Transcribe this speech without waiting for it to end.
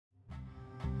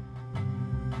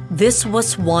This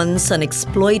was once an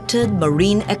exploited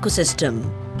marine ecosystem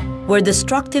where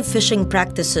destructive fishing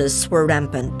practices were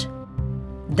rampant.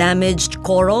 Damaged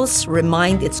corals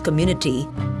remind its community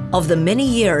of the many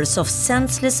years of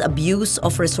senseless abuse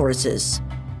of resources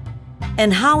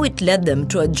and how it led them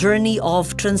to a journey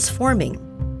of transforming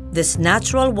this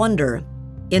natural wonder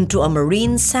into a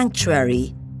marine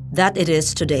sanctuary that it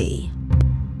is today.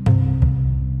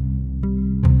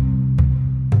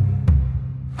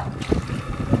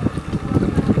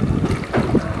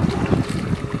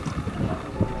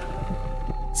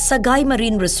 Sagay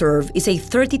Marine Reserve is a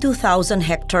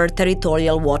 32,000-hectare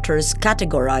territorial waters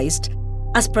categorized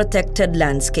as protected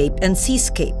landscape and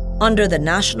seascape under the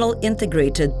National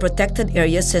Integrated Protected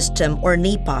Area System or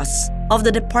NIPAS of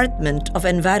the Department of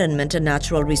Environment and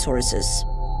Natural Resources.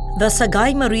 The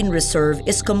Sagay Marine Reserve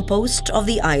is composed of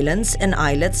the islands and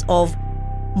islets of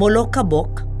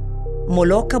Molokabok,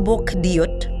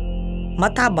 Molokabok-Diut,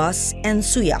 Matabas, and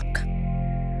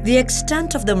Suyak. The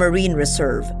extent of the marine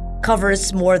reserve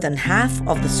covers more than half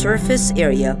of the surface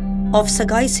area of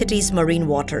Sagay City's marine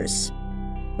waters,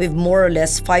 with more or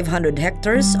less 500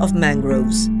 hectares of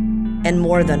mangroves and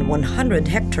more than 100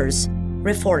 hectares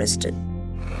reforested.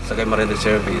 Sagay Marine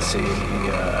Reserve is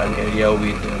an area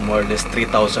with more or less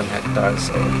 3,000 hectares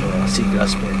of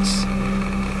seagrass beds.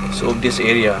 So of this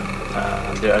area,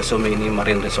 there are so many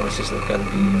marine resources that can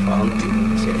be found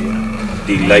in this area.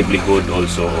 The livelihood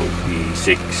also of the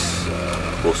 6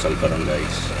 coastal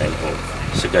barangays and of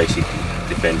Sagay City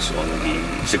depends on the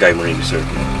Sagay Marine Reserve.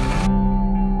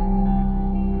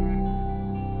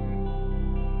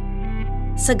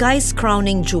 Sagay's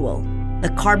crowning jewel, the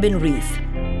Carbon Reef,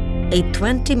 a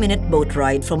 20-minute boat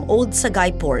ride from Old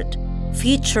Sagay Port,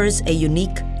 features a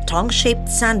unique tongue-shaped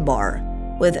sandbar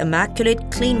with immaculate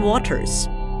clean waters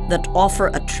that offer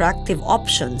attractive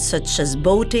options such as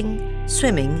boating,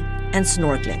 swimming, and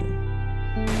snorkeling.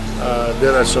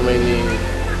 There are so many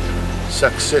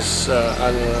success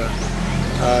and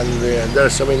there are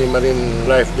so many marine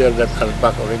life there that are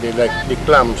back already, like the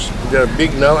clams. They're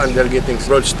big now and they're getting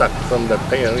broadstock from that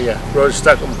area.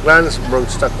 Broadstock of clams,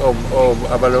 broadstock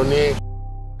of abalone.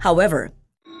 However,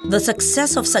 the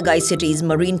success of Sagay City's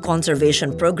marine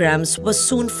conservation programs was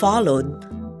soon followed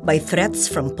by threats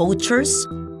from poachers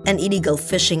and illegal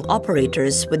fishing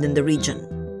operators within the region.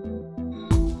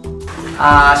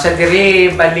 Sa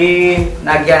diri bali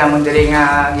nagyan amon diri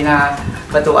nga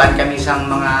ginabatuan kami sang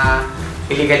mga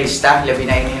illegalista labi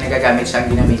na ini nagagamit sang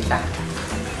dinamita.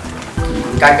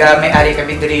 Kaga may-ari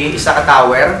kami diri isa ka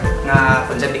tower nga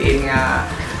kun sa diin nga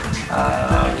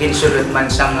ginsulod man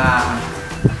sang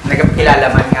nagapakilala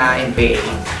man nga NPA.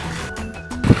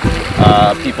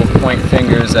 People point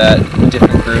fingers at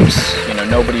different groups. You know,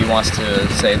 nobody wants to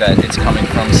say that it's coming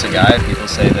from Sagay. People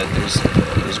say that there's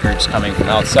groups coming from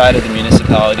outside of the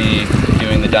municipality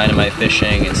doing the dynamite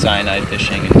fishing and cyanide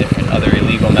fishing and different other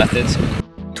illegal methods.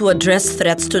 To address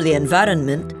threats to the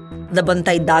environment, the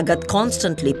Bantay Dagat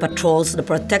constantly patrols the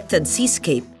protected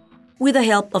seascape with the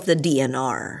help of the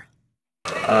DNR.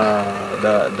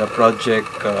 The project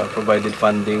provided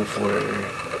funding for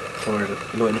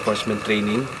law enforcement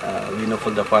training. We know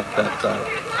for the fact that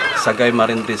Sagay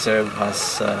Marine Reserve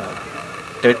has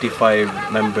 35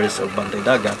 members of Bantay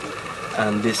Dagat,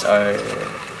 and these are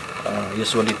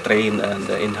usually trained and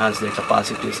enhance their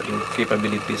capacities and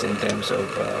capabilities in terms of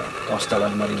coastal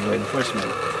and marine law enforcement.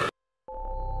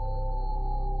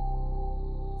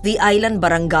 The island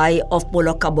barangay of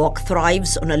Molokabok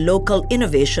thrives on a local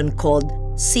innovation called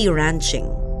sea ranching.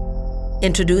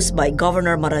 Introduced by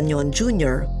Governor Marañon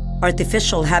Jr.,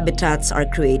 artificial habitats are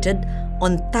created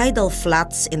on tidal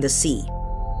flats in the sea.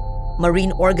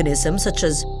 Marine organisms such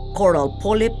as coral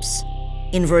polyps,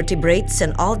 invertebrates,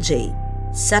 and algae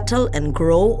settle and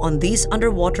grow on these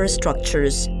underwater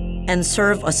structures and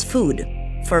serve as food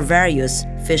for various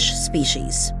fish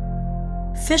species.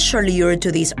 Fish are lured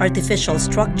to these artificial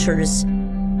structures,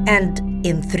 and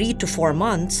in 3 to 4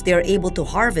 months, they are able to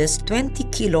harvest 20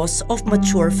 kilos of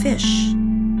mature fish.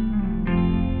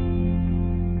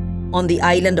 On the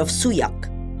island of Suyak,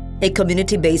 a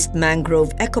community-based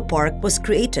mangrove ecopark was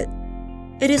created.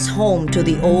 It is home to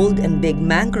the old and big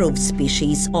mangrove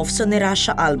species of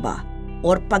Soneracia alba,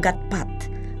 or pagatpat,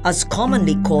 as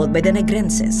commonly called by the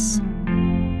Negrenses.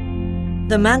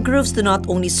 The mangroves do not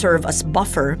only serve as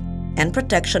buffer and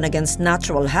protection against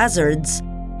natural hazards,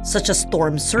 such as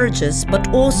storm surges, but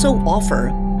also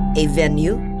offer a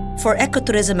venue for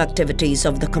ecotourism activities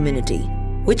of the community,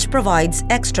 which provides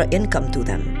extra income to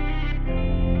them.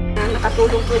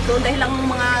 Nakatulong po ito dahil ang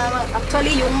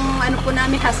actually yung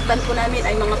husband po namin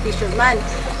ay mga fisherman.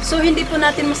 So hindi po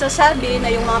natin masasabi na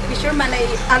yung mga fisherman ay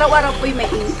araw-araw po may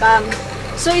income.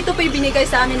 So ito po binigay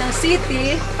sa amin ng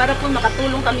city para po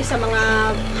makatulong kami sa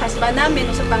mga husband namin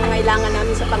o sa pangangailangan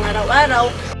namin sa pang-araw-araw.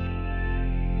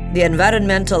 The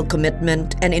environmental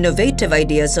commitment and innovative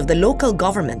ideas of the local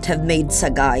government have made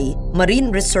Sagay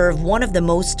Marine Reserve one of the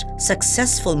most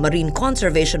successful marine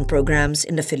conservation programs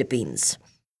in the Philippines.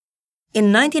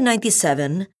 In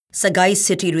 1997, Sagay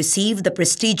City received the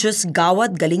prestigious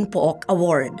Gawad Galing Pook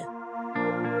Award.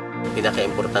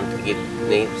 Pinaka-importante gid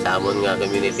ni sa amon nga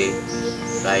community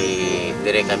kay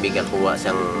dire kami gakuha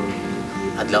sang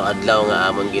adlaw-adlaw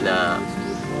nga amon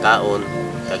ginakaon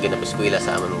kag ginapeskwela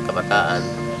sa amon kabataan.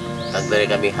 Kag dire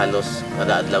kami halos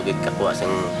kada adlaw gid kakuha sang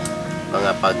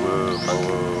mga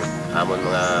amon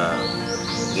mga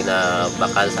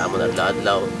ginabakal sa amon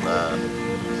adlaw-adlaw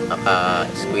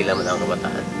maka-eskwela man ang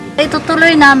kabataan.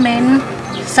 Itutuloy namin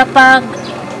sa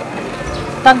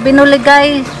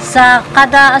pagbinuligay sa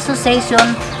kada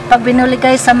association,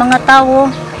 pagbinuligay sa mga tao,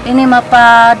 ini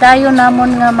mapadayon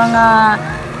namon nga mga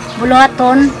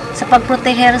buluhaton sa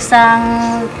pagproteher sang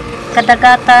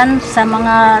kadagatan sa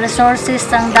mga resources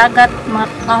sang dagat, mga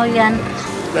kahoyan.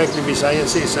 Like the Visayan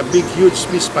say, it's a big, huge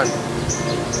fish pond.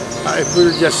 If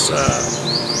we'll just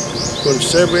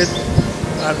conserve it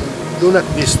and do not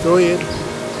destroy it,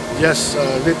 just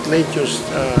let nature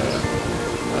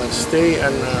stay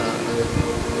and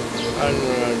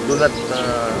do not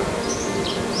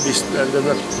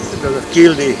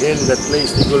kill the hen that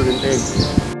lays the golden egg.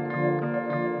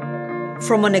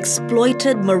 From an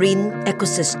exploited marine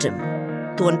ecosystem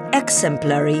to an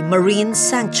exemplary marine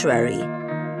sanctuary,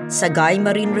 Sagay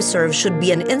Marine Reserve should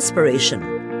be an inspiration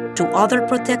to other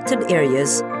protected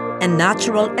areas and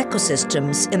natural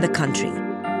ecosystems in the country.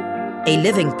 A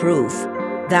living proof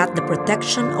that the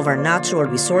protection of our natural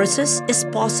resources is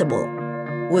possible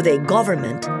with a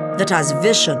government that has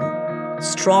vision,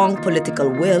 strong political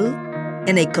will,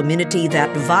 and a community that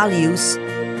values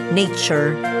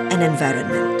nature and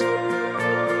environment.